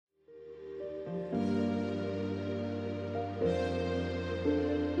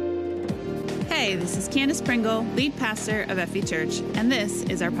this is Candace Pringle, lead pastor of FE Church, and this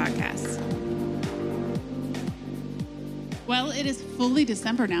is our podcast. Well, it is fully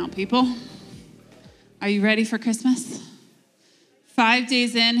December now, people. Are you ready for Christmas? 5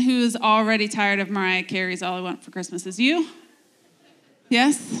 days in, who is already tired of Mariah Carey's All I Want for Christmas Is You?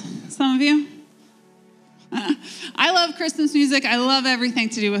 Yes? Some of you? I love Christmas music. I love everything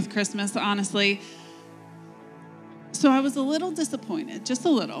to do with Christmas, honestly. So I was a little disappointed, just a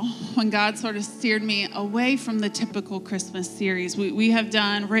little, when God sort of steered me away from the typical Christmas series. We have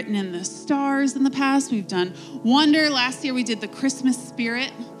done Written in the Stars in the past. We've done Wonder. Last year we did the Christmas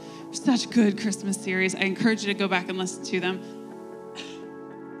Spirit. Such good Christmas series. I encourage you to go back and listen to them.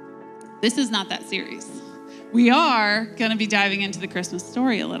 This is not that series. We are going to be diving into the Christmas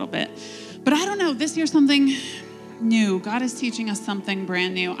story a little bit. But I don't know, this year's something new. God is teaching us something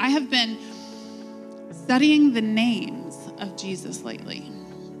brand new. I have been studying the names of Jesus lately.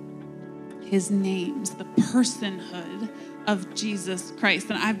 His names, the personhood of Jesus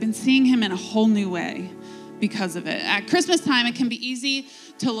Christ. And I've been seeing him in a whole new way because of it. At Christmas time, it can be easy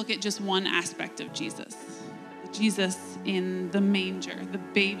to look at just one aspect of Jesus. Jesus in the manger, the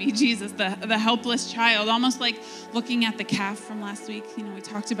baby Jesus, the helpless child, almost like looking at the calf from last week. You know, we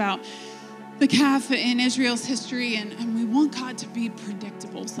talked about the calf in Israel's history, and we want God to be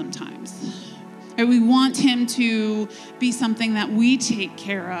predictable sometimes. Right? We want him to be something that we take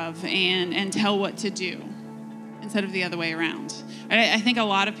care of and tell what to do instead of the other way around. Right? I think a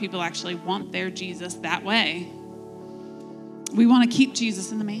lot of people actually want their Jesus that way. We want to keep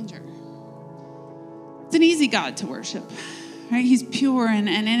Jesus in the manger. It's an easy God to worship, right? He's pure and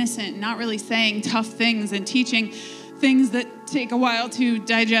innocent, not really saying tough things and teaching things that take a while to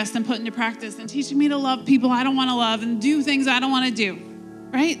digest and put into practice, and teaching me to love people I don't want to love and do things I don't want to do,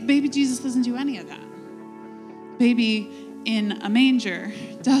 right? Baby Jesus doesn't do any of that. Baby in a manger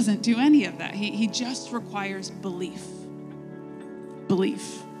doesn't do any of that. He just requires belief.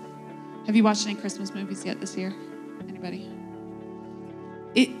 Belief. Have you watched any Christmas movies yet this year? Anybody?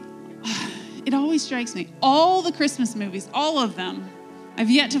 It always strikes me. All the Christmas movies, all of them, I've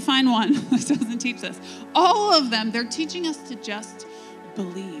yet to find one that doesn't teach this. All of them, they're teaching us to just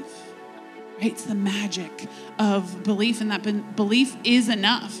believe. Right? It's the magic of belief, and that belief is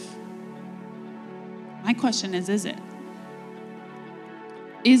enough. My question is it?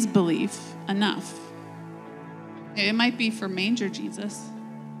 Is belief enough? It might be for manger Jesus,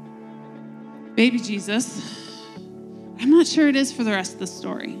 baby Jesus. I'm not sure it is for the rest of the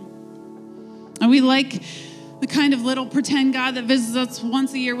story. And we like the kind of little pretend God that visits us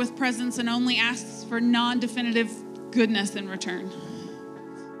once a year with presents and only asks for non-definitive goodness in return.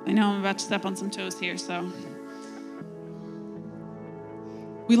 I know I'm about to step on some toes here, so.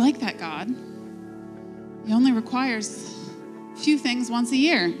 We like that God. He only requires a few things once a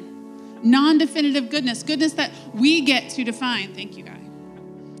year. Non-definitive goodness. Goodness that we get to define. Thank you, Guy.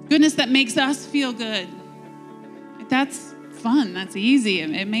 Goodness that makes us feel good. That's fun. That's easy.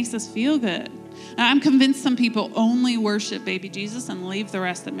 It makes us feel good. I'm convinced some people only worship baby Jesus and leave the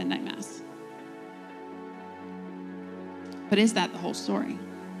rest at midnight mass. But is that the whole story?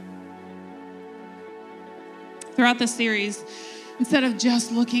 Throughout this series, instead of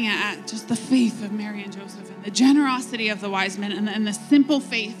just looking at just the faith of Mary and Joseph and the generosity of the wise men and the simple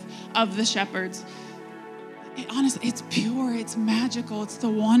faith of the shepherds, honestly, it's pure, it's magical, it's the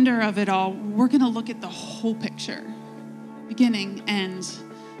wonder of it all. We're going to look at the whole picture, beginning, end,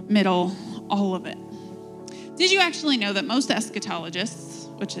 middle, all of it. Did you actually know that most eschatologists,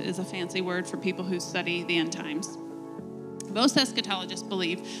 which is a fancy word for people who study the end times, most eschatologists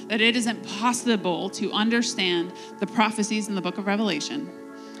believe that it is impossible to understand the prophecies in the book of Revelation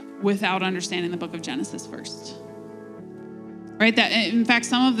without understanding the book of Genesis first. Right? That, in fact,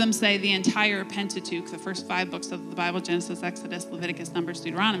 some of them say the entire Pentateuch, the first 5 books of the Bible, Genesis, Exodus, Leviticus, Numbers,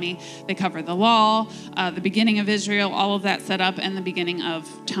 Deuteronomy, they cover the law, the beginning of Israel, all of that set up, and the beginning of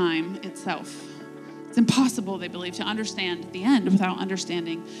time itself. It's impossible, they believe, to understand the end without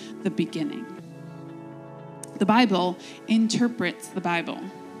understanding the beginning. The Bible interprets the Bible.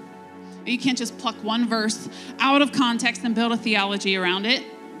 You can't just pluck one verse out of context and build a theology around it,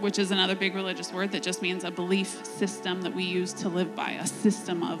 which is another big religious word that just means a belief system that we use to live by, a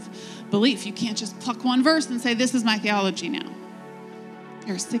system of belief. You can't just pluck one verse and say, this is my theology now.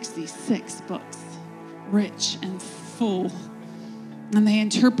 There are 66 books, rich and full, and they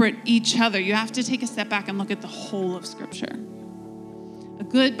interpret each other. You have to take a step back and look at the whole of Scripture. A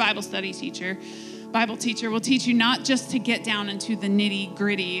good Bible teacher will teach you not just to get down into the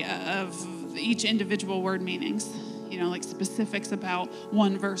nitty-gritty of each individual word meanings, like specifics about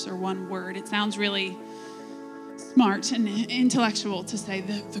one verse or one word. It sounds really smart and intellectual to say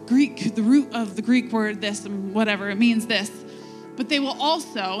the root of the Greek word this and whatever, it means this. But they will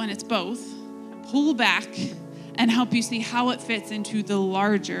also, and it's both, pull back and help you see how it fits into the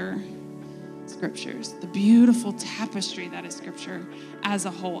larger scriptures, the beautiful tapestry that is scripture as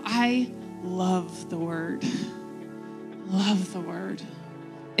a whole. I love the word. Love the word.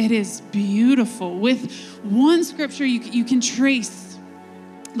 It is beautiful. With one scripture, you can trace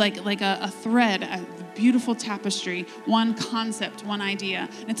like a thread, a beautiful tapestry, one concept, one idea.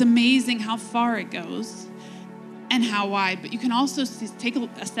 And it's amazing how far it goes and how wide. But you can also take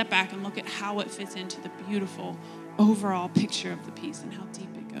a step back and look at how it fits into the beautiful overall picture of the piece and how deep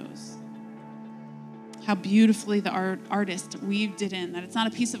it goes. How beautifully the artist weaved it in, that it's not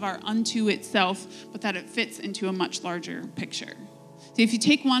a piece of art unto itself, but that it fits into a much larger picture. See, if you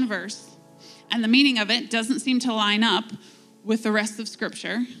take one verse and the meaning of it doesn't seem to line up with the rest of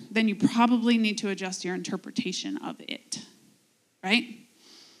Scripture, then you probably need to adjust your interpretation of it, right?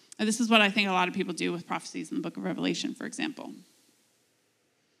 And this is what I think a lot of people do with prophecies in the book of Revelation, for example.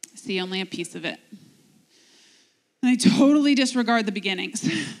 See only a piece of it. And they totally disregard the beginnings.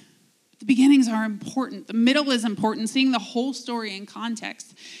 The beginnings are important. The middle is important. Seeing the whole story in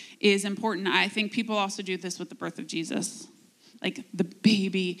context is important. I think people also do this with the birth of Jesus. Like the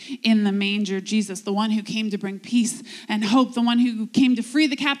baby in the manger, Jesus, the one who came to bring peace and hope, the one who came to free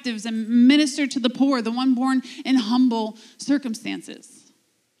the captives and minister to the poor, the one born in humble circumstances.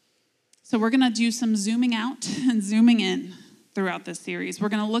 So we're going to do some zooming out and zooming in throughout this series. We're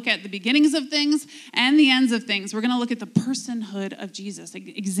going to look at the beginnings of things and the ends of things. We're going to look at the personhood of Jesus,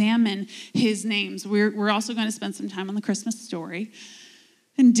 examine his names. We're also going to spend some time on the Christmas story.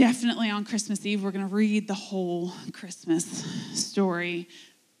 And definitely on Christmas Eve, we're going to read the whole Christmas story.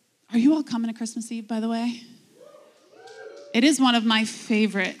 Are you all coming to Christmas Eve, by the way? It is one of my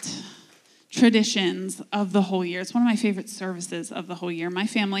favorite traditions of the whole year. It's one of my favorite services of the whole year. My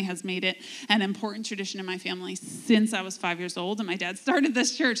family has made it an important tradition in my family since I was 5 years old, and my dad started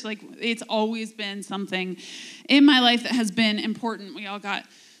this church. Like, it's always been something in my life that has been important. We all got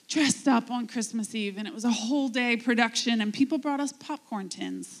dressed up on Christmas Eve, and it was a whole day production, and people brought us popcorn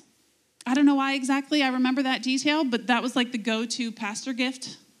tins. I don't know why exactly I remember that detail, but that was like the go-to pastor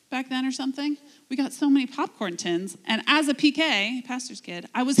gift back then or something. We got so many popcorn tins, and as a PK, pastor's kid,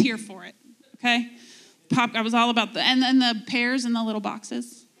 I was here for it. Okay, I was all about and then the pears in the little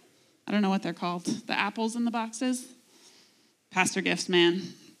boxes. I don't know what they're called. The apples in the boxes. Pastor gifts, man.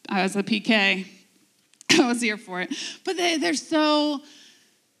 I was a PK. I was here for it. But they're so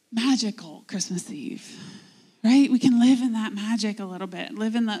magical, Christmas Eve, right? We can live in that magic a little bit.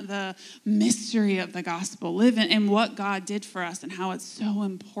 Live in the mystery of the gospel. Live in what God did for us and how it's so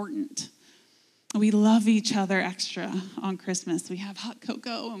important. We love each other extra on Christmas. We have hot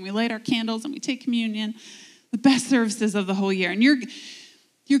cocoa and we light our candles and we take communion. The best services of the whole year. And you're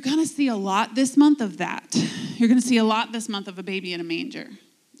going to see a lot this month of that. You're going to see a lot this month of a baby in a manger.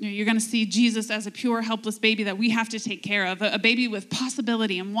 You're going to see Jesus as a pure, helpless baby that we have to take care of. A baby with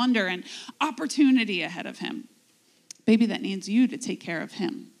possibility and wonder and opportunity ahead of him. A baby that needs you to take care of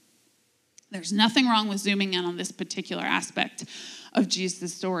him. There's nothing wrong with zooming in on this particular aspect of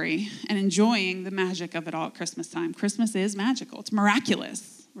Jesus' story and enjoying the magic of it all at Christmas time. Christmas is magical. It's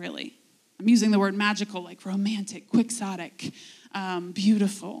miraculous, really. I'm using the word magical like romantic, quixotic,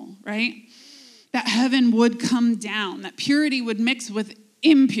 beautiful, right? That heaven would come down, that purity would mix with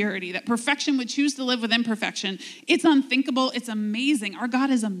impurity, that perfection would choose to live with imperfection. It's unthinkable. It's amazing. Our God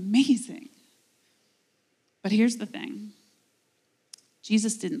is amazing. But here's the thing.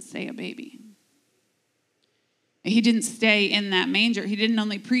 Jesus didn't stay a baby. He didn't stay in that manger. He didn't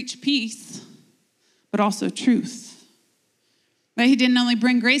only preach peace, but also truth. But he didn't only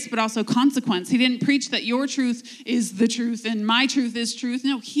bring grace, but also consequence. He didn't preach that your truth is the truth and my truth is truth.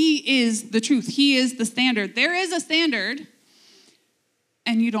 No, he is the truth. He is the standard. There is a standard,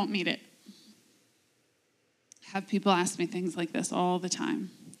 and you don't meet it. I have people ask me things like this all the time.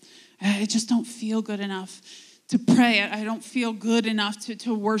 I just don't feel good enough to pray. I don't feel good enough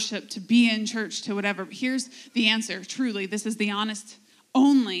to worship, to be in church, to whatever. But here's the answer. Truly, this is the honest,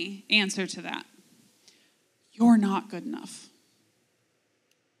 only answer to that. You're not good enough.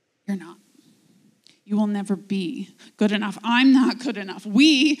 You're not. You will never be good enough. I'm not good enough.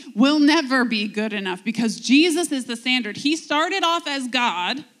 We will never be good enough because Jesus is the standard. He started off as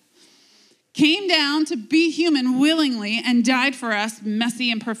God, came down to be human willingly, and died for us,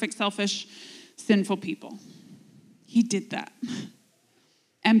 messy, imperfect, selfish, sinful people. He did that.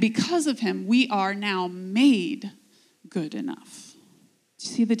 And because of him, we are now made good enough. Do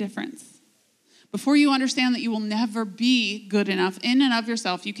you see the difference? Before you understand that you will never be good enough in and of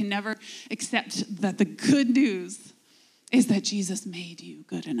yourself, you can never accept that the good news is that Jesus made you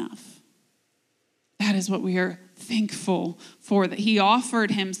good enough. That is what we are thankful for, that he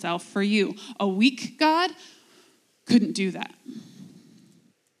offered himself for you. A weak God couldn't do that.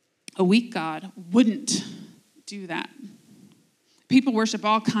 A weak God wouldn't do that. People worship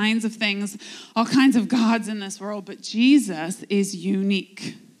all kinds of things, all kinds of gods in this world, but Jesus is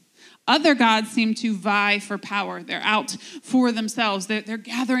unique. Other gods seem to vie for power. They're out for themselves. They're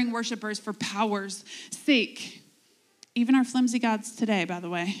gathering worshipers for power's sake. Even our flimsy gods today, by the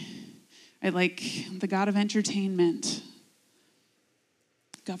way. Right, like the God of entertainment,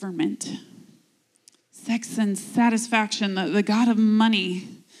 government, sex and satisfaction, the God of money.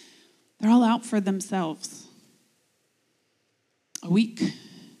 They're all out for themselves. A weak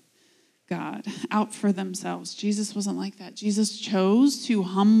God, out for themselves. Jesus wasn't like that. Jesus chose to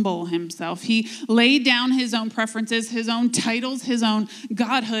humble himself. He laid down his own preferences, his own titles, his own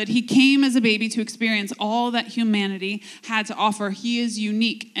godhood. He came as a baby to experience all that humanity had to offer. He is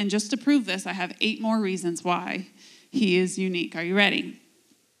unique. And just to prove this, I have 8 more reasons why he is unique. Are you ready?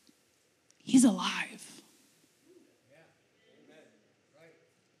 He's alive.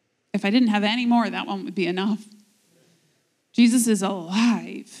 If I didn't have any more, that one would be enough. Jesus is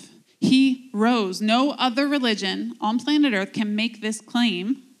alive. He rose. No other religion on planet Earth can make this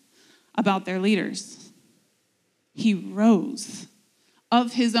claim about their leaders. He rose.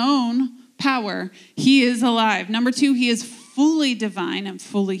 Of his own power, he is alive. Number 2, he is fully divine and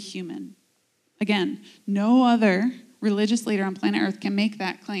fully human. Again, no other religious leader on planet Earth can make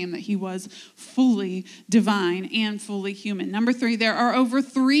that claim that he was fully divine and fully human. Number 3, there are over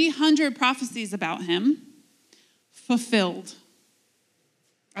 300 prophecies about him fulfilled.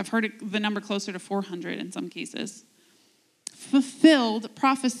 I've heard the number closer to 400 in some cases. Fulfilled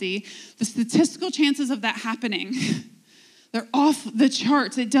prophecy, the statistical chances of that happening, they're off the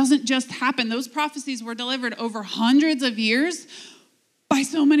charts. It doesn't just happen. Those prophecies were delivered over hundreds of years by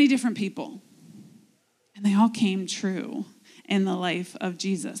so many different people. And they all came true in the life of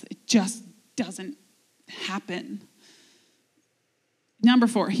Jesus. It just doesn't happen. Number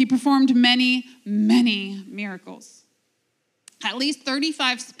 4, he performed many, many miracles. At least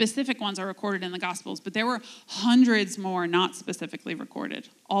 35 specific ones are recorded in the Gospels, but there were hundreds more not specifically recorded.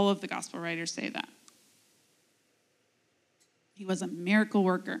 All of the Gospel writers say that. He was a miracle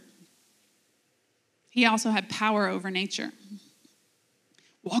worker. He also had power over nature.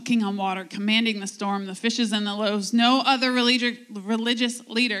 Walking on water, commanding the storm, the fishes and the loaves. No other religious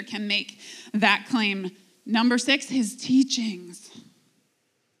leader can make that claim. Number 6, his teachings.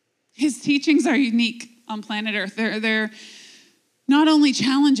 His teachings are unique on planet Earth. They're not only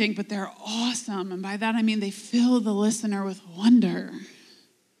challenging, but they're awesome. And by that, I mean they fill the listener with wonder.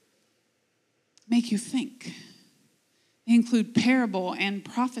 Make you think. They include parable and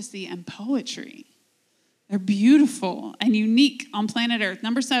prophecy and poetry. They're beautiful and unique on planet Earth.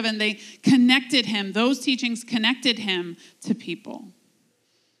 Number 7, they connected him. Those teachings connected him to people.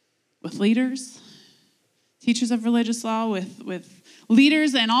 With leaders, teachers of religious law, with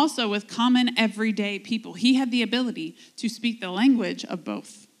leaders, and also with common everyday people. He had the ability to speak the language of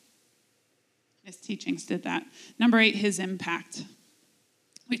both. His teachings did that. Number 8, his impact.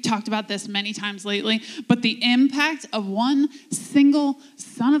 We've talked about this many times lately, but the impact of one single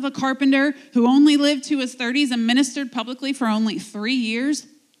son of a carpenter who only lived to his 30s and ministered publicly for only 3 years,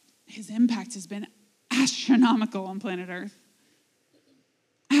 his impact has been astronomical on planet Earth.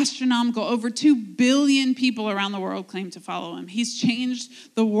 Astronomical. Over 2 billion people around the world claim to follow him. He's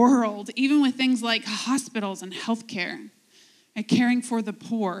changed the world, even with things like hospitals and healthcare and caring for the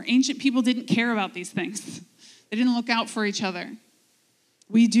poor. Ancient people didn't care about these things. They didn't look out for each other.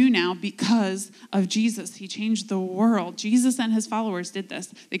 We do now because of Jesus. He changed the world. Jesus and his followers did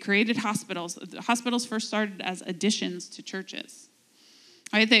this. They created hospitals. The hospitals first started as additions to churches.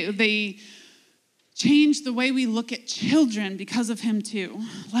 Right? They changed the way we look at children because of him too.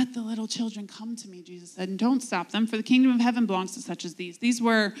 Let the little children come to me, Jesus said, and don't stop them, for the kingdom of heaven belongs to such as these. These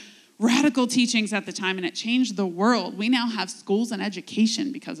were radical teachings at the time, and it changed the world. We now have schools and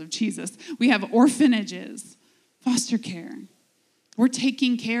education because of Jesus. We have orphanages, foster care. We're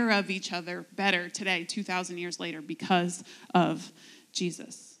taking care of each other better today, 2,000 years later, because of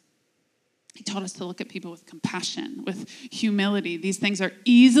Jesus. He taught us to look at people with compassion, with humility. These things are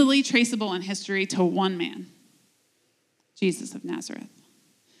easily traceable in history to one man, Jesus of Nazareth,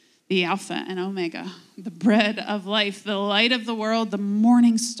 the Alpha and Omega, the bread of life, the light of the world, the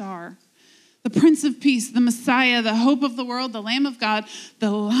morning star, the Prince of Peace, the Messiah, the hope of the world, the Lamb of God,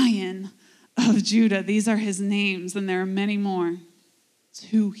 the Lion of Judah. These are his names, and there are many more. It's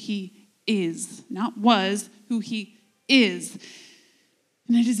who he is, not was, who he is.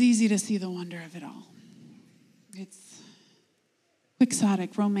 And it is easy to see the wonder of it all. It's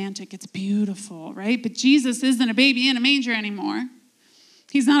quixotic, romantic, it's beautiful, right? But Jesus isn't a baby in a manger anymore.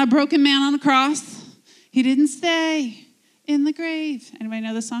 He's not a broken man on the cross. He didn't stay in the grave. Anybody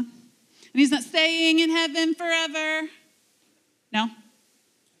know this song? And he's not staying in heaven forever. No?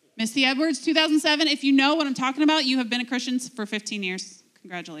 Missy Edwards, 2007. If you know what I'm talking about, you have been a Christian for 15 years.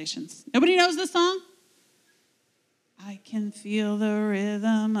 Congratulations. Nobody knows this song? I can feel the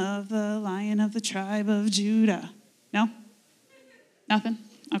rhythm of the Lion of the tribe of Judah. No? Nothing?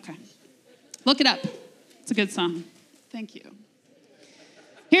 Okay. Look it up. It's a good song. Thank you.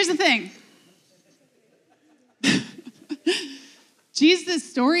 Here's the thing. Jesus'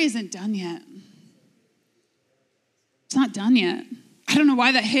 story isn't done yet. It's not done yet. I don't know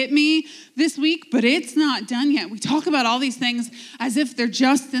why that hit me this week, but it's not done yet. We talk about all these things as if they're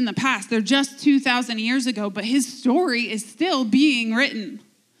just in the past. They're just 2,000 years ago, but his story is still being written.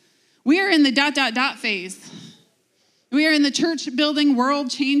 We are in the ... phase. We are in the church building, world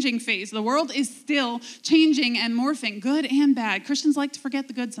changing phase. The world is still changing and morphing, good and bad. Christians like to forget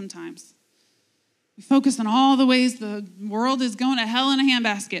the good sometimes. We focus on all the ways the world is going to hell in a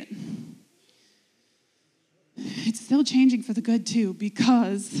handbasket. It's still changing for the good too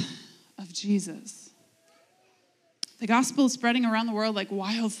because of Jesus. The gospel is spreading around the world like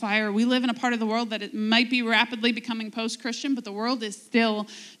wildfire. We live in a part of the world that it might be rapidly becoming post-Christian, but the world is still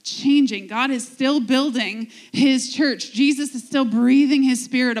changing. God is still building his church. Jesus is still breathing his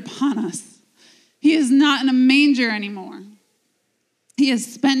spirit upon us. He is not in a manger anymore. He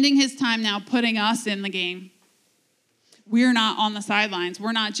is spending his time now putting us in the game. We're not on the sidelines.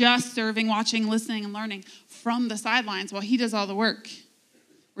 We're not just serving, watching, listening, and learning from the sidelines while he does all the work.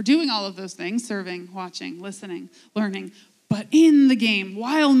 We're doing all of those things, serving, watching, listening, learning, but in the game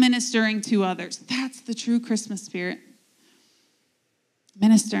while ministering to others. That's the true Christmas spirit.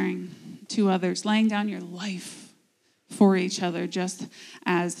 Ministering to others, laying down your life for each other just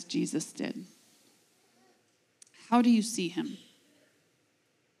as Jesus did. How do you see him?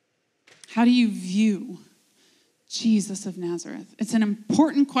 How do you view Jesus of Nazareth? It's an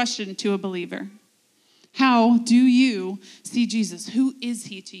important question to a believer. How do you see Jesus? Who is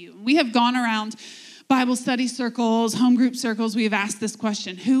he to you? We have gone around Bible study circles, home group circles. We have asked this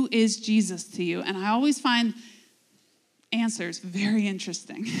question, who is Jesus to you? And I always find answers very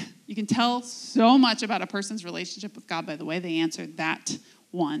interesting. You can tell so much about a person's relationship with God by the way they answer that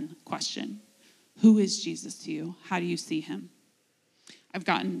one question. Who is Jesus to you? How do you see him? I've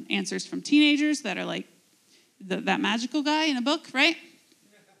gotten answers from teenagers that are like, that magical guy in a book, right?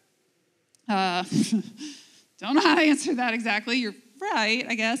 Don't know how to answer that exactly. You're right,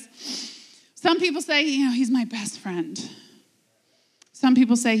 I guess. Some people say, he's my best friend. Some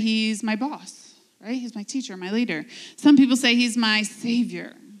people say he's my boss, right? He's my teacher, my leader. Some people say he's my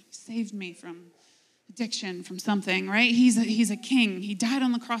savior. He saved me from addiction, from something, right? He's a king. He died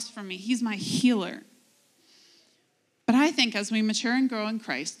on the cross for me. He's my healer. But I think as we mature and grow in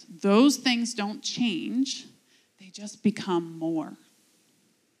Christ, those things don't change. They just become more.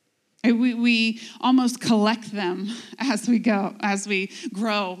 We almost collect them as we go, as we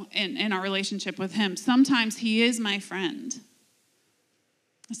grow in our relationship with him. Sometimes he is my friend.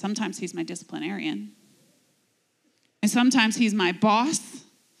 Sometimes he's my disciplinarian. And sometimes he's my boss.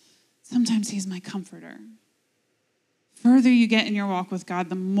 Sometimes he's my comforter. Further you get in your walk with God,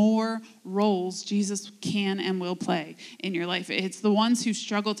 the more roles Jesus can and will play in your life. It's the ones who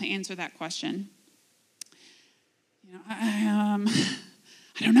struggle to answer that question.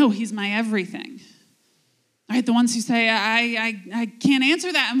 I don't know, he's my everything. All right, the ones who say, I can't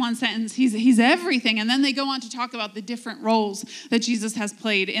answer that in one sentence, he's everything. And then they go on to talk about the different roles that Jesus has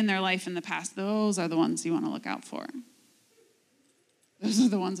played in their life in the past. Those are the ones you want to look out for. Those are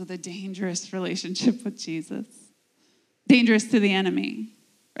the ones with a dangerous relationship with Jesus. Dangerous to the enemy,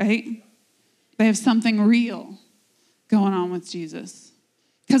 right? They have something real going on with Jesus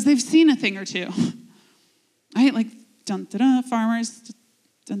because they've seen a thing or two, right? Like, dun-da-da, farmers,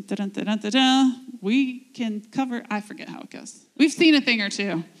 dun-da-dun-da-dun-da-da. We can cover, I forget how it goes. We've seen a thing or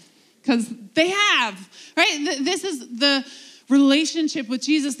two because they have, right? This is the relationship with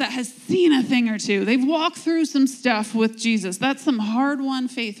Jesus that has seen a thing or two. They've walked through some stuff with Jesus. That's some hard-won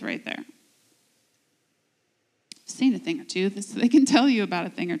faith right there. Seen a thing or two. They can tell you about a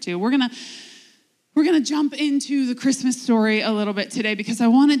thing or two. We're gonna jump into the Christmas story a little bit today because I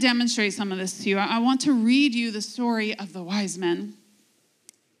want to demonstrate some of this to you. I want to read you the story of the wise men.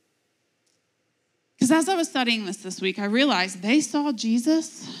 Because as I was studying this week, I realized they saw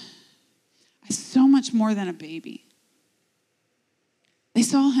Jesus as so much more than a baby. They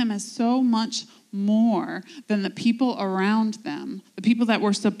saw him as so much more than the people around them, the people that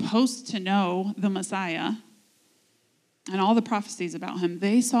were supposed to know the Messiah and all the prophecies about him.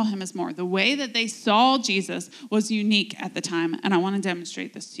 They saw him as more. The way that they saw Jesus was unique at the time, and I want to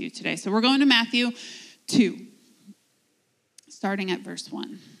demonstrate this to you today. So we're going to Matthew 2, starting at verse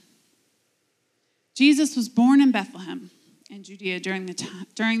 1. Jesus was born in Bethlehem in Judea during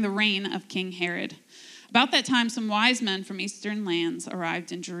the reign of King Herod. About that time, some wise men from eastern lands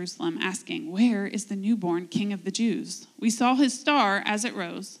arrived in Jerusalem, asking, "Where is the newborn King of the Jews? We saw his star as it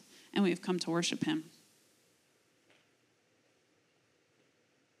rose, and we have come to worship him."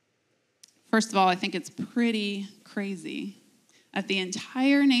 First of all, I think it's pretty crazy that the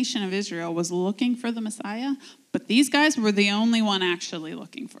entire nation of Israel was looking for the Messiah, but these guys were the only one actually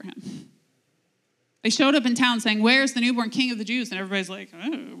looking for him. They showed up in town saying, "Where's the newborn King of the Jews?" And everybody's like,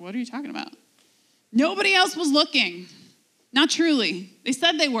 "Oh, what are you talking about?" Nobody else was looking. Not truly. They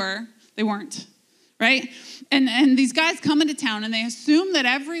said they were. They weren't, right? And these guys come into town and they assume that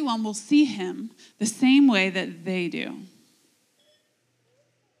everyone will see him the same way that they do.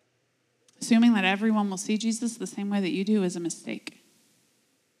 Assuming that everyone will see Jesus the same way that you do is a mistake.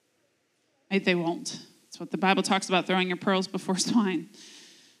 Right? They won't. That's what the Bible talks about, throwing your pearls before swine.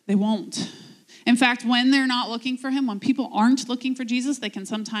 They won't. In fact, when they're not looking for him, when people aren't looking for Jesus, they can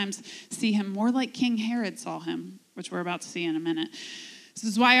sometimes see him more like King Herod saw him, which we're about to see in a minute. This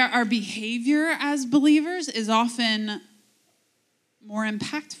is why our behavior as believers is often more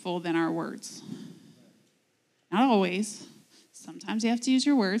impactful than our words. Not always. Sometimes you have to use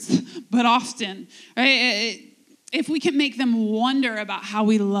your words, but often, right? If we can make them wonder about how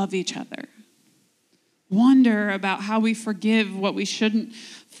we love each other, wonder about how we forgive what we shouldn't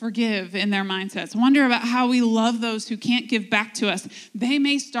forgive in their mindsets, wonder about how we love those who can't give back to us, they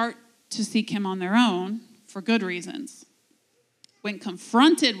may start to seek him on their own for good reasons. When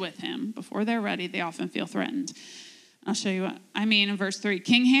confronted with him, before they're ready, they often feel threatened. I'll show you what I mean in verse 3.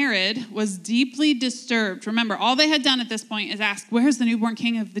 King Herod was deeply disturbed. Remember, all they had done at this point is ask, "Where's the newborn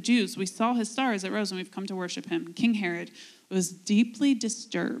King of the Jews? We saw his star as it rose, and we've come to worship him." King Herod was deeply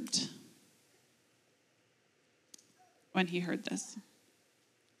disturbed when he heard this,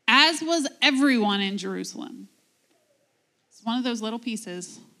 as was everyone in Jerusalem. It's one of those little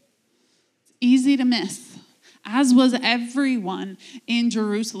pieces. It's easy to miss. As was everyone in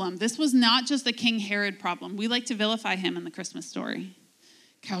Jerusalem. This was not just a King Herod problem. We like to vilify him in the Christmas story.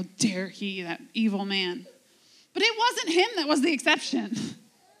 How dare he, that evil man. But it wasn't him that was the exception.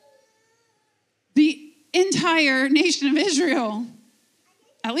 The entire nation of Israel,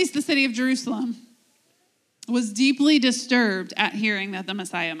 at least the city of Jerusalem, was deeply disturbed at hearing that the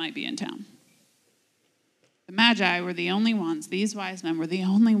Messiah might be in town. The Magi were the only ones, these wise men were the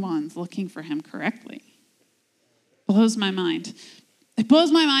only ones looking for him correctly. Blows my mind. It blows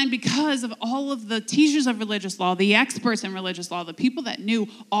my mind because of all of the teachers of religious law, the experts in religious law, the people that knew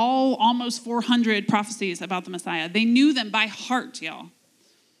all almost 400 prophecies about the Messiah. They knew them by heart, y'all.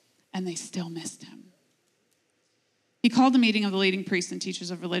 And they still missed him. He called a meeting of the leading priests and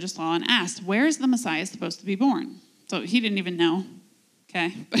teachers of religious law and asked, "Where is the Messiah supposed to be born?" So he didn't even know,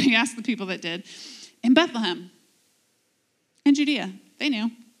 okay? But he asked the people that did. "In Bethlehem, in Judea." They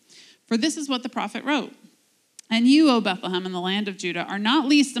knew. "For this is what the prophet wrote. And you, O Bethlehem, in the land of Judah, are not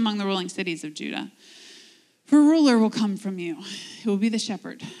least among the ruling cities of Judah. For a ruler will come from you, who will be the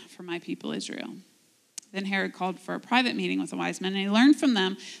shepherd for my people Israel." Then Herod called for a private meeting with the wise men, and he learned from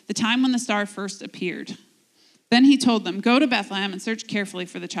them the time when the star first appeared. Then he told them, "Go to Bethlehem and search carefully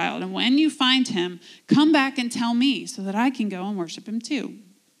for the child. And when you find him, come back and tell me so that I can go and worship him too."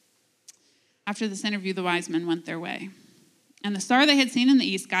 After this interview, the wise men went their way. And the star they had seen in the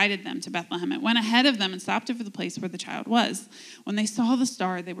east guided them to Bethlehem. It went ahead of them and stopped over the place where the child was. When they saw the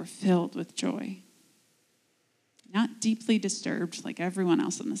star, they were filled with joy. Not deeply disturbed like everyone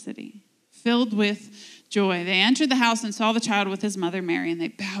else in the city. Filled with joy. They entered the house and saw the child with his mother Mary, and they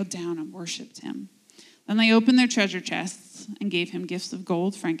bowed down and worshiped him. Then they opened their treasure chests and gave him gifts of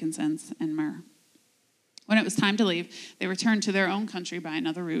gold, frankincense, and myrrh. When it was time to leave, they returned to their own country by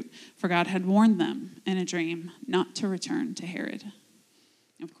another route, for God had warned them in a dream not to return to Herod.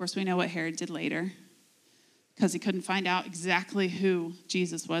 And of course, we know what Herod did later. Because he couldn't find out exactly who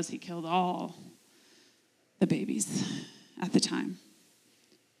Jesus was, he killed all the babies at the time.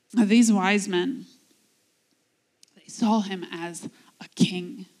 Now, these wise men, they saw him as a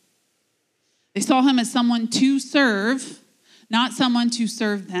king. They saw him as someone to serve, not someone to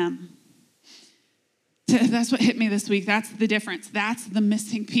serve them. That's what hit me this week. That's the difference. That's the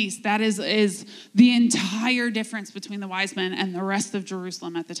missing piece. That is the entire difference between the wise men and the rest of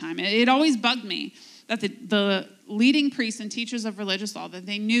Jerusalem at the time. It always bugged me that the leading priests and teachers of religious law, that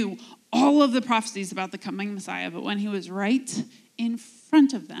they knew all of the prophecies about the coming Messiah, but when he was right in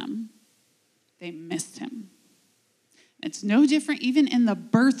front of them, they missed him. It's no different even in the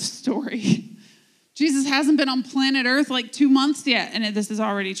birth story. Jesus hasn't been on planet Earth like 2 months yet, and this is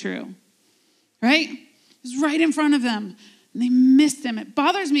already true, right? He was right in front of them, and they missed him. It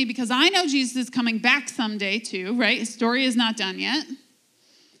bothers me because I know Jesus is coming back someday too, right? His story is not done yet.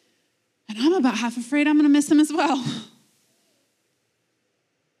 And I'm about half afraid I'm going to miss him as well.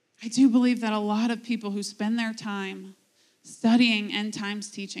 I do believe that a lot of people who spend their time studying end times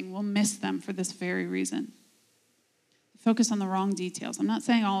teaching will miss them for this very reason. They focus on the wrong details. I'm not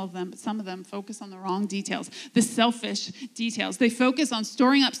saying all of them, but some of them focus on the wrong details, the selfish details. They focus on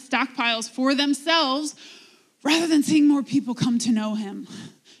storing up stockpiles for themselves rather than seeing more people come to know him.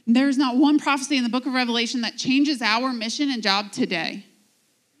 There's not one prophecy in the book of Revelation that changes our mission and job today.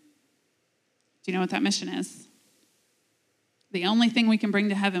 Do you know what that mission is? The only thing we can bring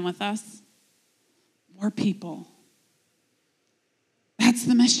to heaven with us? More people. That's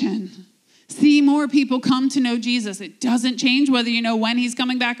the mission. See more people come to know Jesus. It doesn't change whether you know when he's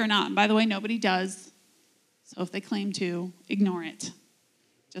coming back or not. And by the way, nobody does. So if they claim to, ignore it.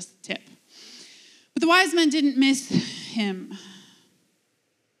 Just a tip. But the wise men didn't miss him.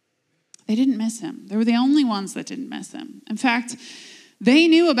 They didn't miss him. They were the only ones that didn't miss him. In fact, they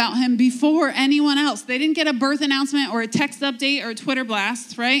knew about him before anyone else. They didn't get a birth announcement or a text update or a Twitter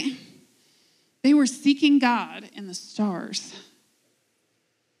blast, right? They were seeking God in the stars.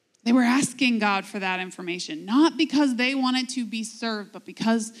 They were asking God for that information, not because they wanted to be served, but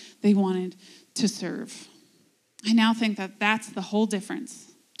because they wanted to serve. I now think that that's the whole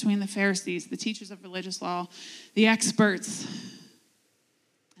difference between the Pharisees, the teachers of religious law, the experts,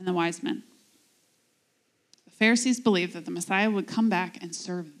 and the wise men. The Pharisees believed that the Messiah would come back and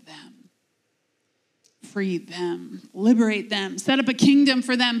serve them, free them, liberate them, set up a kingdom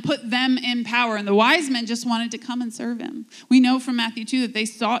for them, put them in power. And the wise men just wanted to come and serve him. We know from Matthew 2 that they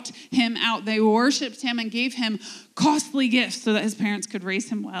sought him out. They worshiped him and gave him costly gifts so that his parents could raise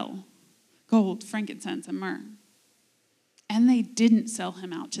him well. Gold, frankincense, and myrrh. And they didn't sell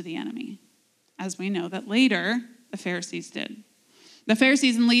him out to the enemy, as we know that later the Pharisees did. The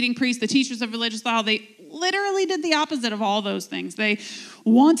Pharisees and leading priests, the teachers of religious law, they literally did the opposite of all those things. They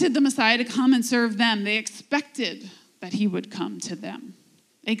wanted the Messiah to come and serve them. They expected that he would come to them.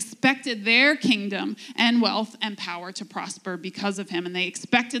 They expected their kingdom and wealth and power to prosper because of him. And they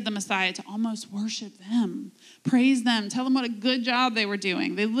expected the Messiah to almost worship them, praise them, tell them what a good job they were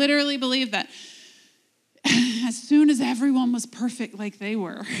doing. They literally believed that as soon as everyone was perfect like they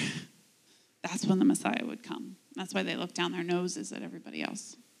were, that's when the Messiah would come. That's why they looked down their noses at everybody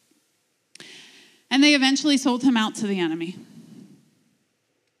else. And they eventually sold him out to the enemy.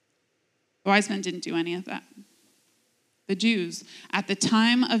 The wise men didn't do any of that. The Jews, at the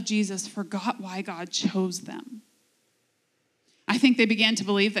time of Jesus, forgot why God chose them. I think they began to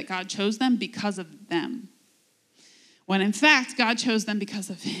believe that God chose them because of them, when in fact, God chose them because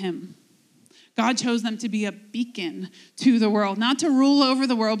of him. God chose them to be a beacon to the world, not to rule over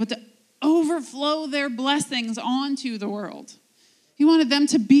the world, but to overflow their blessings onto the world. He wanted them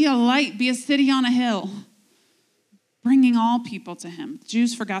to be a light, be a city on a hill, bringing all people to him. The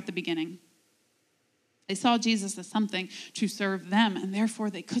Jews forgot the beginning. They saw Jesus as something to serve them, and therefore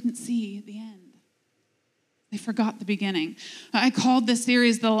they couldn't see the end. They forgot the beginning. I called this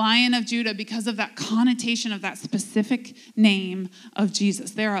series The Lion of Judah because of that connotation of that specific name of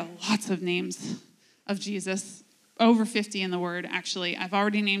Jesus. There are lots of names of Jesus, over 50 in the Word, actually. I've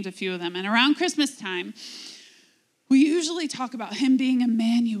already named a few of them. And around Christmas time, we usually talk about him being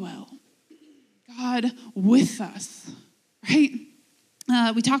Emmanuel, God with us, right?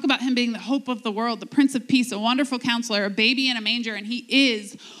 We talk about him being the hope of the world, the Prince of Peace, a wonderful counselor, a baby in a manger, and he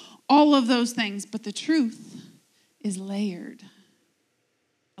is all of those things. But the truth is layered.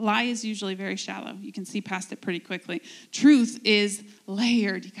 A lie is usually very shallow. You can see past it pretty quickly. Truth is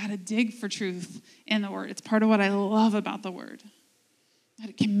layered. You got to dig for truth in the Word. It's part of what I love about the Word. That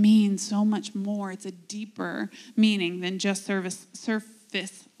it can mean so much more. It's a deeper meaning than just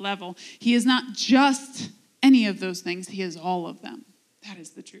surface level. He is not just any of those things. He is all of them. That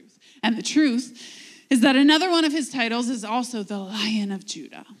is the truth. And the truth is that another one of his titles is also the Lion of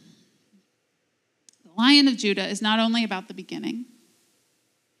Judah. The Lion of Judah is not only about the beginning.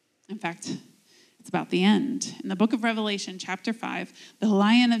 In fact, it's about the end. In the book of Revelation, chapter 5, the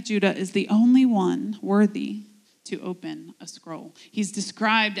Lion of Judah is the only one worthy to open a scroll. He's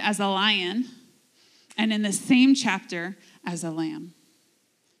described as a lion, And in the same chapter, as a lamb.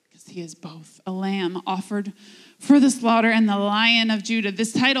 Because he is both a lamb offered for the slaughter and the Lion of Judah.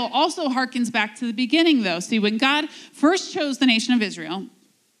 This title also harkens back to the beginning, though. See, when God first chose the nation of Israel,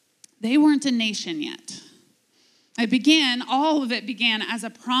 they weren't a nation yet. All of it began as a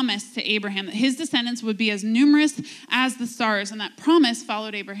promise to Abraham that his descendants would be as numerous as the stars. And that promise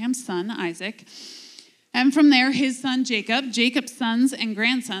followed Abraham's son, Isaac. And from there, his son, Jacob, Jacob's sons and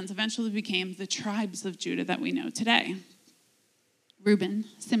grandsons eventually became the tribes of Judah that we know today. Reuben,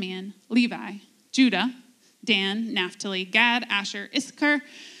 Simeon, Levi, Judah, Dan, Naphtali, Gad, Asher, Issachar,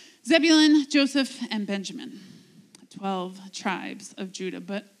 Zebulun, Joseph, and Benjamin. 12 tribes of Judah.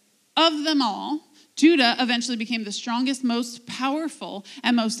 But of them all, Judah eventually became the strongest, most powerful,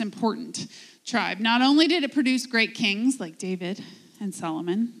 and most important tribe. Not only did it produce great kings like David and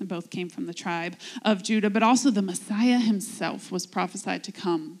Solomon, and both came from the tribe of Judah, but also the Messiah himself was prophesied to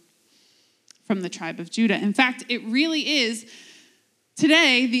come from the tribe of Judah. In fact, it really is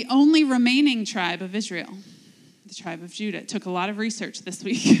today the only remaining tribe of Israel, the tribe of Judah. It took a lot of research this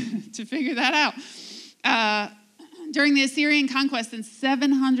week to figure that out. During the Assyrian conquest in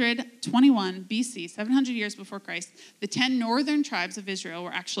 721 BC, 700 years before Christ, the 10 northern tribes of Israel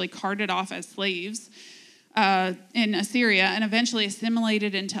were actually carted off as slaves in Assyria and eventually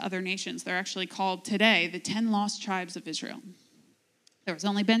assimilated into other nations. They're actually called today the 10 lost tribes of Israel. There was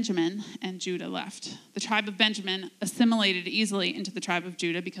only Benjamin and Judah left. The tribe of Benjamin assimilated easily into the tribe of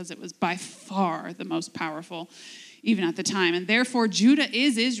Judah because it was by far the most powerful, even at the time. And therefore, Judah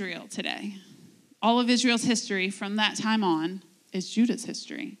is Israel today. All of Israel's history from that time on is Judah's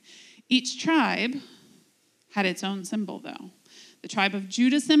history. Each tribe had its own symbol, though. The tribe of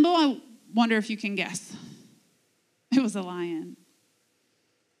Judah's symbol, I wonder if you can guess. It was a lion.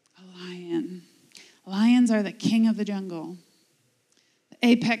 A lion. Lions are the king of the jungle. The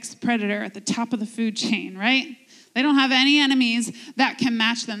apex predator at the top of the food chain, right? They don't have any enemies that can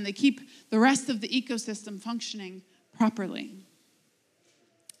match them. They keep the rest of the ecosystem functioning properly.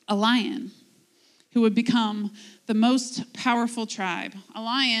 A lion who would become the most powerful tribe. A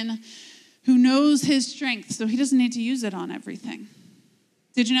lion who knows his strength, so he doesn't need to use it on everything.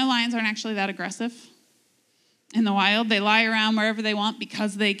 Did you know lions aren't actually that aggressive? In the wild, they lie around wherever they want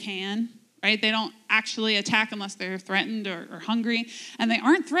because they can, right? They don't actually attack unless they're threatened or hungry, and they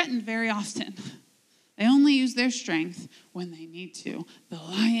aren't threatened very often. They only use their strength when they need to. The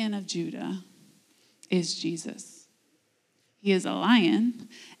Lion of Judah is Jesus. He is a lion,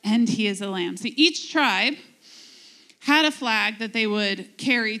 and he is a lamb. See, each tribe had a flag that they would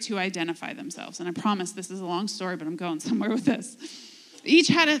carry to identify themselves. And I promise this is a long story, but I'm going somewhere with this. Each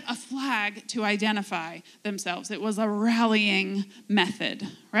had a flag to identify themselves. It was a rallying method,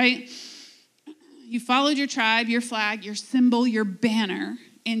 right? You followed your tribe, your flag, your symbol, your banner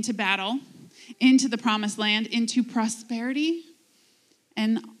into battle, into the promised land, into prosperity,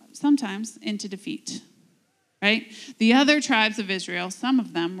 and sometimes into defeat. Right? The other tribes of Israel, some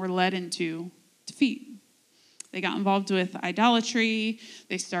of them were led into defeat. They got involved with idolatry.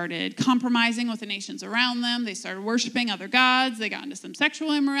 They started compromising with the nations around them. They started worshiping other gods. They got into some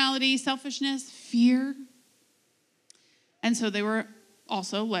sexual immorality, selfishness, fear. And so they were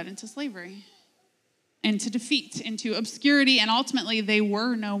also led into slavery, into defeat, into obscurity, and ultimately they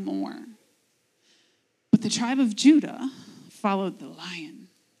were no more. But the tribe of Judah followed the lion,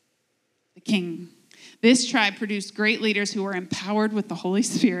 the king. This tribe produced great leaders who were empowered with the Holy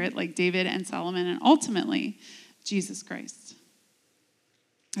Spirit, like David and Solomon, and ultimately, Jesus Christ.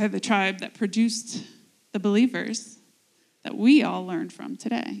 They're the tribe that produced the believers that we all learned from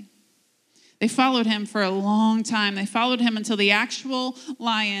today. They followed him for a long time. They followed him until the actual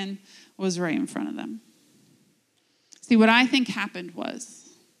lion was right in front of them. See, what I think happened was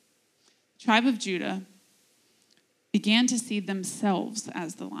the tribe of Judah began to see themselves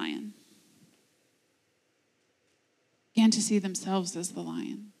as the lion. Began to see themselves as the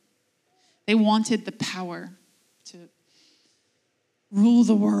lion. They wanted the power to rule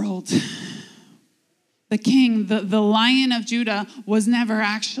the world. The king, the Lion of Judah, was never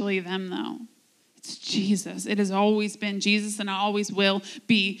actually them, though. It's Jesus. It has always been Jesus, and it always will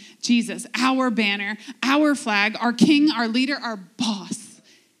be Jesus. Our banner, our flag, our king, our leader, our boss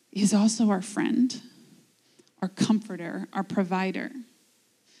is also our friend, our comforter, our provider.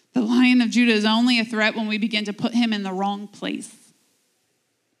 The Lion of Judah is only a threat when we begin to put him in the wrong place.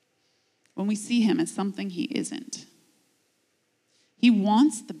 When we see him as something he isn't. He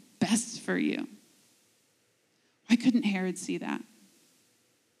wants the best for you. Why couldn't Herod see that?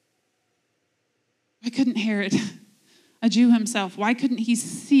 Why couldn't Herod, a Jew himself, why couldn't he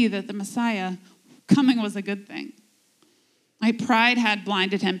see that the Messiah coming was a good thing? My pride had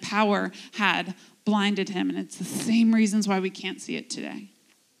blinded him. Power had blinded him, and it's the same reasons why we can't see it today.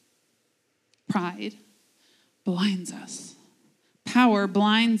 Pride blinds us. Power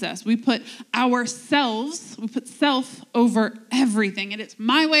blinds us. We put self over everything. And it's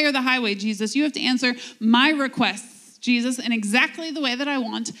my way or the highway, Jesus. You have to answer my requests, Jesus, in exactly the way that I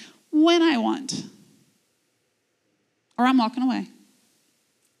want, when I want. Or I'm walking away.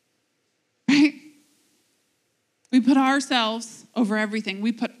 Right? We put ourselves over everything.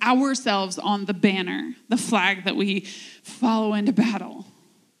 We put ourselves on the banner, the flag that we follow into battle.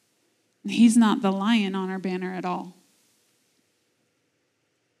 And he's not the lion on our banner at all.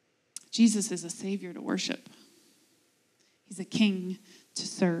 Jesus is a savior to worship. He's a king to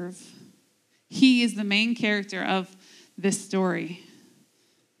serve. He is the main character of this story,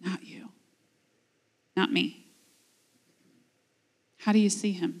 not you, not me. How do you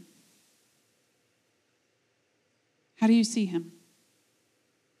see him? How do you see him?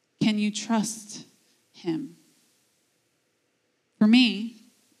 Can you trust him? For me,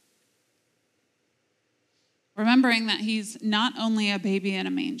 remembering that he's not only a baby in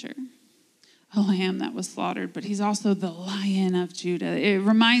a manger, a lamb that was slaughtered, but he's also the Lion of Judah. It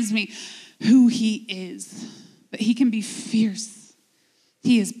reminds me who he is, that he can be fierce.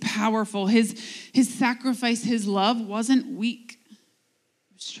 He is powerful. His sacrifice, his love wasn't weak. It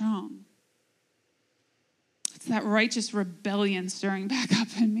was strong. It's that righteous rebellion stirring back up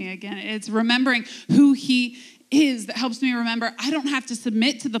in me again. It's remembering who he is that helps me remember I don't have to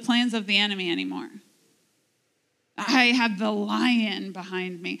submit to the plans of the enemy anymore. I have the lion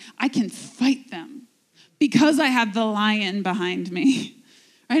behind me. I can fight them because I have the lion behind me.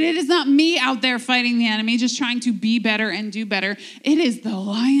 Right? It is not me out there fighting the enemy, just trying to be better and do better. It is the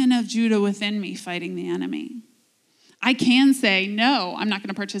Lion of Judah within me fighting the enemy. I can say, no, I'm not going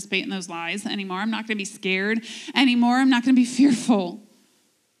to participate in those lies anymore. I'm not going to be scared anymore. I'm not going to be fearful.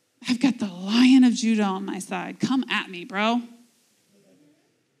 I've got the Lion of Judah on my side. Come at me, bro.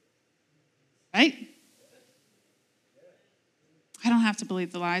 Right? I don't have to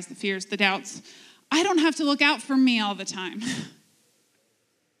believe the lies, the fears, the doubts. I don't have to look out for me all the time.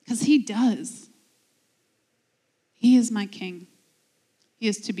 Because he does. He is my king. He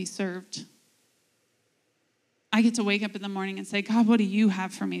is to be served. I get to wake up in the morning and say, God, what do you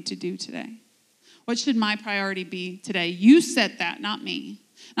have for me to do today? What should my priority be today? You said that, not me.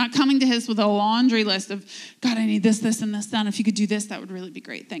 Not coming to his with a laundry list of, God, I need this, this, and this done. If you could do this, that would really be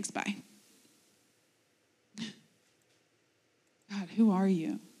great. Thanks, bye. God, who are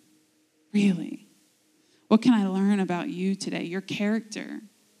you? Really? What can I learn about you today? Your character,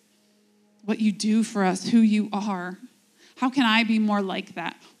 what you do for us, who you are. How can I be more like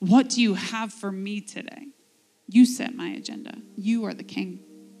that? What do you have for me today? You set my agenda. You are the king,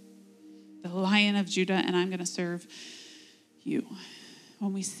 the Lion of Judah, and I'm going to serve you.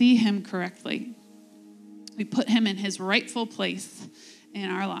 When we see him correctly, we put him in his rightful place in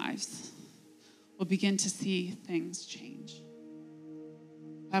our lives, we'll begin to see things change.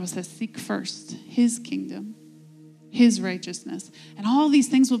 The Bible says, seek first his kingdom, his righteousness, and all these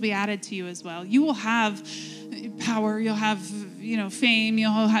things will be added to you as well. You will have power, you'll have, fame,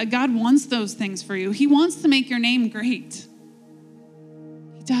 God wants those things for you. He wants to make your name great.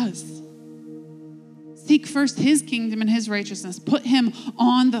 He does. Seek first his kingdom and his righteousness. Put him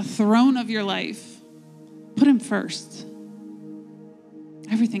on the throne of your life. Put him first.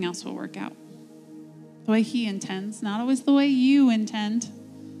 Everything else will work out the way he intends, not always the way you intend.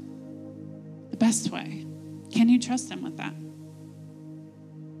 The best way. Can you trust him with that?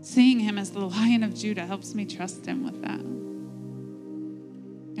 Seeing him as the Lion of Judah helps me trust him with that.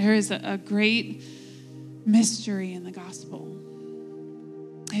 There is a great mystery in the gospel.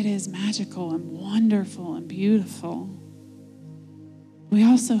 It is magical and wonderful and beautiful. We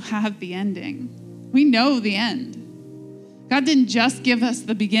also have the ending. We know the end. God didn't just give us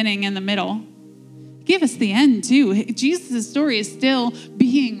the beginning and the middle. He gave us the end too. Jesus' story is still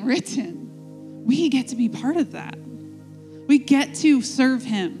being written. We get to be part of that. We get to serve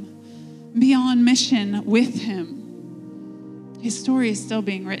him, be on mission with him. His story is still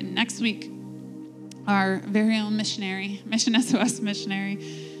being written. Next week, our very own missionary, Mission SOS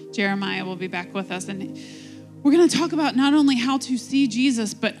missionary, Jeremiah, will be back with us. And we're going to talk about not only how to see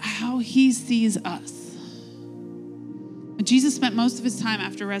Jesus, but how he sees us. Jesus spent most of his time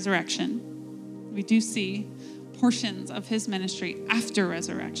after resurrection. We do see portions of his ministry after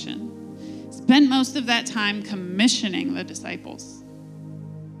resurrection. Spent most of that time commissioning the disciples,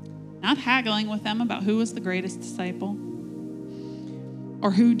 not haggling with them about who was the greatest disciple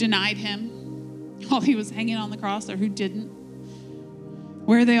or who denied him while he was hanging on the cross or who didn't.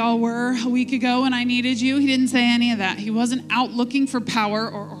 where they all were a week ago when I needed you. He didn't say any of that. He wasn't out looking for power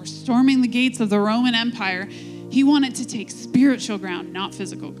or storming the gates of the Roman Empire. He wanted to take spiritual ground, not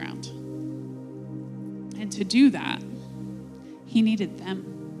physical ground. And to do that, he needed them.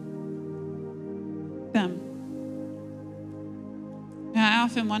 And I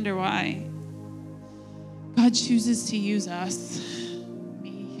often wonder why God chooses to use us,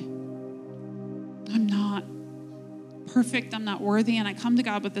 me. I'm not perfect. I'm not worthy. And I come to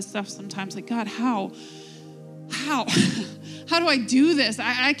God with this stuff sometimes like, God, how? How do I do this?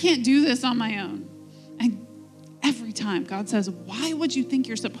 I can't do this on my own. And every time God says, why would you think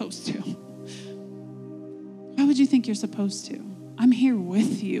you're supposed to? Why would you think you're supposed to? I'm here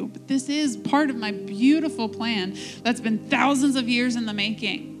with you. But this is part of my beautiful plan that's been thousands of years in the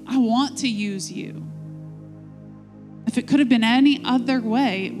making. I want to use you. If it could have been any other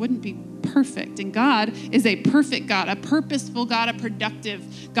way, it wouldn't be perfect. And God is a perfect God, a purposeful God, a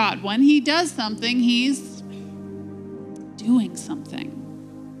productive God. When he does something, he's doing something.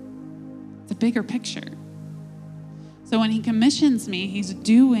 It's a bigger picture. So when he commissions me, he's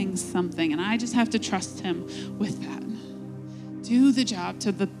doing something, and I just have to trust him with that. Do the job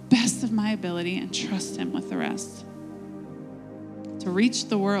to the best of my ability and trust him with the rest. To reach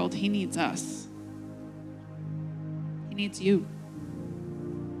the world, he needs us. He needs you.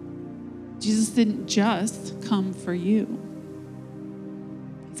 Jesus didn't just come for you.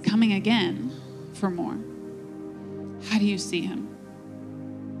 He's coming again for more. How do you see him?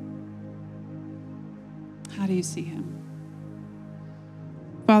 How do you see him?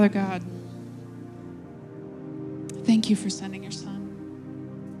 Father God, thank you for sending your son.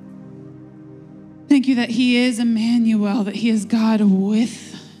 Thank you that he is Emmanuel, that he is God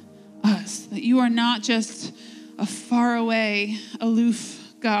with us, that you are not just a faraway, aloof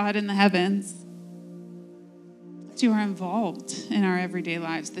God in the heavens, that you are involved in our everyday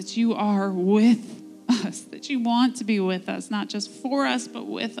lives, that you are with us, that you want to be with us, not just for us, but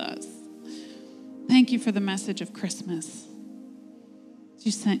with us. Thank you for the message of Christmas.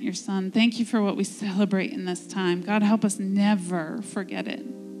 You sent your son. Thank you for what we celebrate in this time. God, help us never forget it.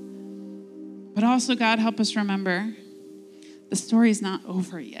 But also, God, help us remember the story's not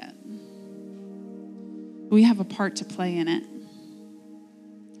over yet. We have a part to play in it.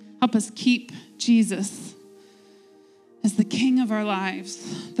 Help us keep Jesus as the king of our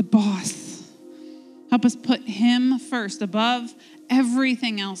lives, the boss. Help us put him first, above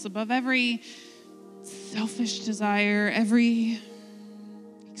everything else, above every selfish desire, every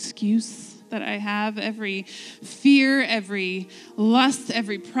excuse that I have, every fear, every lust,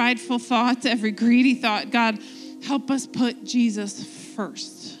 every prideful thought, every greedy thought. God, help us put Jesus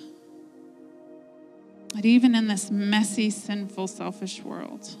first. That even in this messy, sinful, selfish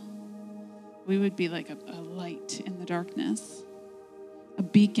world, we would be like a light in the darkness, a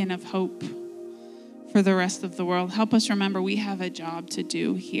beacon of hope for the rest of the world. Help us remember we have a job to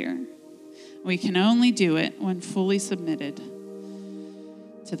do here. We can only do it when fully submitted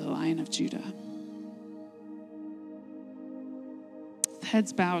to the Lion of Judah.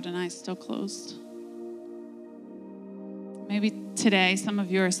 Heads bowed and eyes still closed. Maybe today some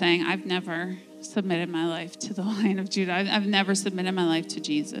of you are saying, I've never submitted my life to the Lion of Judah. I've never submitted my life to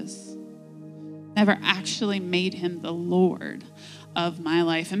Jesus. Never actually made him the Lord of my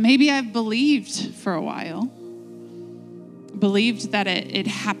life. And maybe I've believed for a while. Believed that it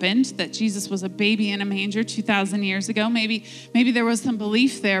happened, that Jesus was a baby in a manger 2,000 years ago. Maybe there was some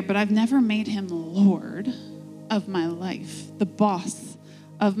belief there, but I've never made him the Lord of my life, the boss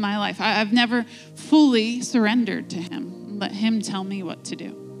of my life. I've never fully surrendered to him, let him tell me what to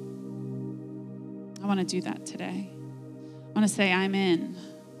do. I want to do that today. I want to say I'm in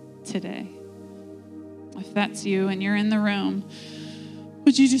today. If that's you and you're in the room,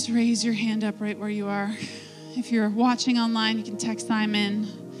 would you just raise your hand up right where you are? If you're watching online, you can text I'm in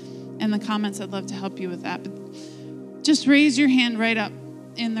the comments. I'd love to help you with that. But just raise your hand right up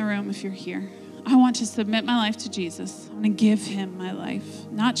in the room if you're here. I want to submit my life to Jesus. I want to give him my life.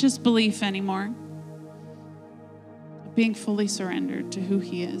 Not just belief anymore, but being fully surrendered to who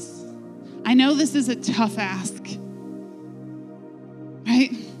he is. I know this is a tough ask,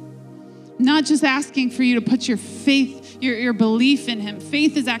 right? Not just asking for you to put your faith, your belief in him.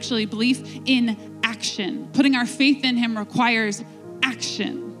 Faith is actually belief in action. Putting our faith in him requires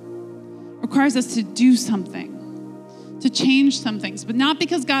action. Requires us to do something, to change some things. But not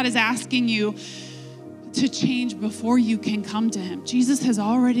because God is asking you to change before you can come to him. Jesus has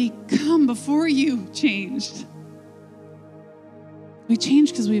already come before you changed. We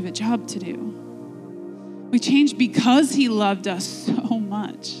change because we have a job to do. We change because he loved us so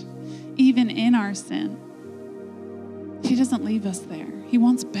much, even in our sin. He doesn't leave us there. He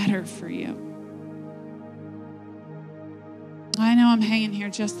wants better for you. I know I'm hanging here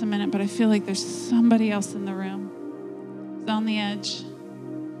just a minute, but I feel like there's somebody else in the room who's on the edge.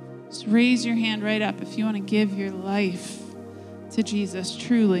 Just raise your hand right up if you want to give your life to Jesus,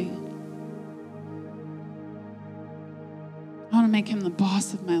 truly. I want to make him the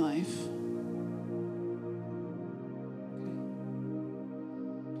boss of my life.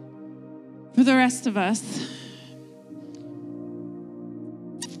 For the rest of us,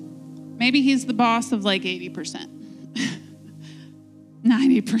 maybe he's the boss of like 80%.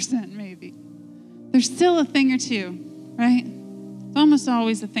 90% maybe. There's still a thing or two, right? It's almost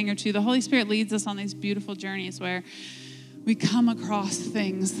always a thing or two. The Holy Spirit leads us on these beautiful journeys where we come across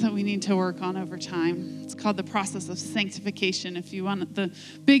things that we need to work on over time. It's called the process of sanctification, if you want the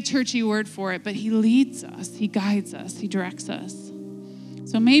big churchy word for it. But he leads us, he guides us, he directs us.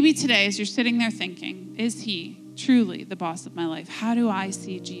 So maybe today, as you're sitting there thinking, is he truly the boss of my life? How do I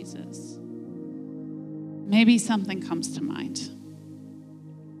see Jesus? Maybe something comes to mind.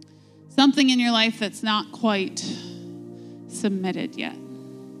 Something in your life that's not quite submitted yet.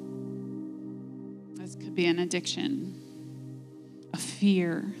 This could be an addiction, a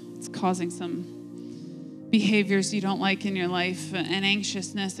fear. It's causing some behaviors you don't like in your life, an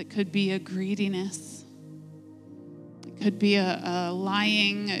anxiousness. It could be a greediness. It could be a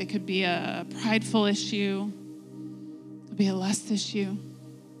lying. It could be a prideful issue. It could be a lust issue.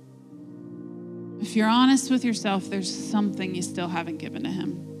 If you're honest with yourself, there's something you still haven't given to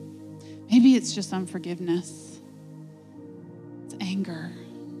him. Maybe it's just unforgiveness. It's anger.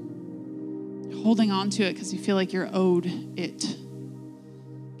 You're holding on to it because you feel like you're owed it.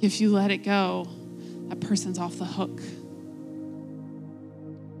 If you let it go, that person's off the hook.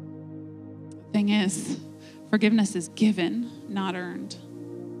 The thing is, forgiveness is given, not earned.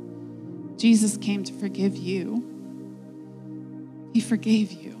 Jesus came to forgive you. He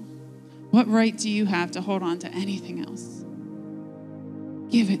forgave you. What right do you have to hold on to anything else?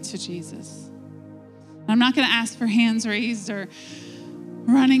 Give it to Jesus. I'm not going to ask for hands raised or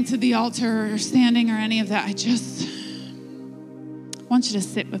running to the altar or standing or any of that. I just want you to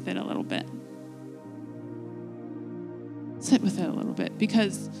sit with it a little bit. Sit with it a little bit,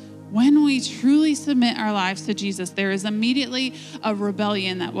 because when we truly submit our lives to Jesus, there is immediately a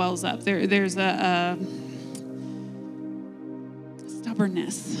rebellion that wells up. There's a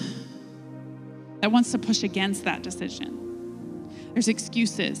stubbornness that wants to push against that decision. There's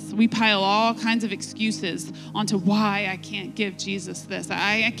excuses. We pile all kinds of excuses onto why I can't give Jesus this.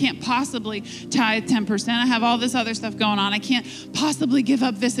 I can't possibly tithe 10%. I have all this other stuff going on. I can't possibly give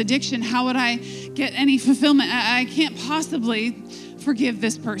up this addiction. How would I get any fulfillment? I can't possibly forgive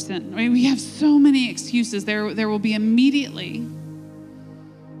this person. I mean, we have so many excuses. There will be immediately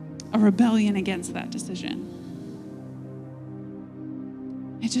a rebellion against that decision.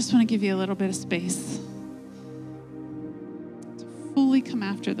 I just want to give you a little bit of space to fully come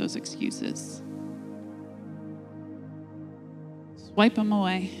after those excuses. Swipe them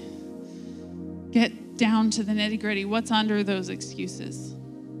away. Get down to the nitty-gritty. What's under those excuses?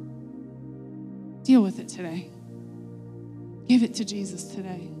 Deal with it today. Give it to Jesus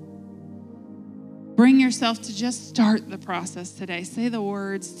today. Bring yourself to just start the process today. Say the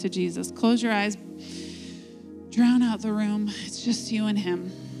words to Jesus. Close your eyes. Drown out the room. It's just you and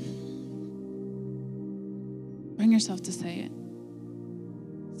him. Bring yourself to say it.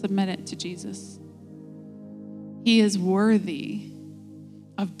 Submit it to Jesus. He is worthy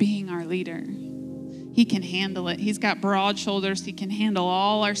of being our leader. He can handle it. He's got broad shoulders. He can handle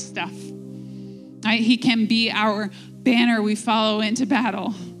all our stuff. Right? He can be our banner we follow into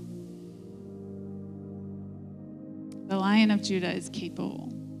battle. The Lion of Judah is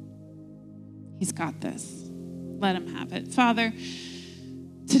capable. He's got this. Let him have it. Father,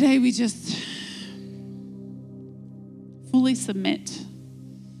 today we just fully submit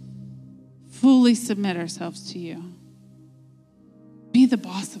ourselves to you. Be the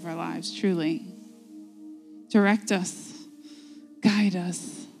boss of our lives, truly. Direct us, guide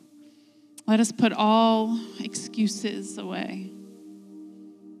us. Let us put all excuses away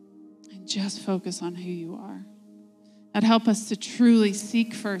and just focus on who you are. God, help us to truly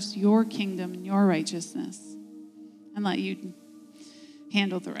seek first your kingdom and your righteousness, and let you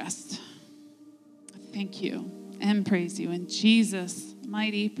handle the rest. Thank you and praise you in Jesus'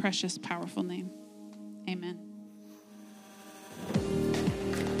 mighty, precious, powerful name. Amen.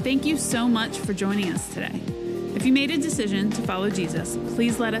 Thank you so much for joining us today. If you made a decision to follow Jesus,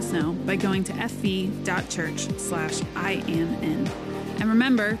 please let us know by going to fv.church/IamIn. And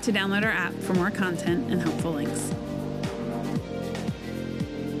remember to download our app for more content and helpful links.